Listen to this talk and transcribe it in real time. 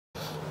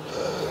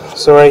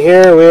So right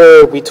here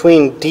we're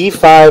between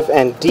D5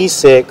 and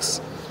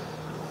D6.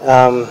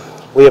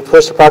 We have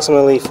pushed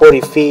approximately 40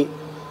 feet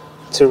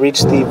to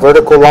reach the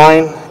vertical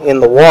line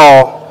in the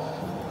wall.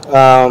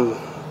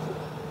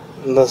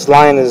 This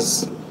line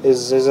is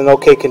in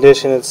okay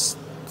condition. It's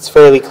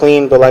fairly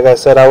clean, but like I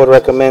said, I would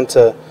recommend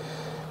to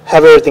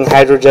have everything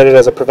hydrojetted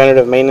as a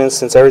preventative maintenance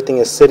since everything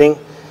is sitting.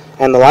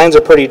 And the lines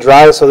are pretty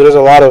dry, so there's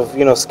a lot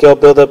of scale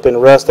buildup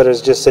and rust that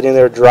is just sitting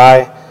there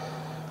dry.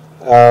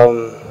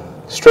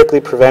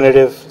 Strictly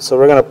preventative. So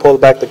we're going to pull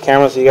back the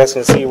camera so you guys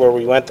can see where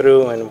we went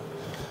through and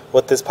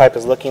what this pipe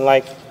is looking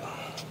like.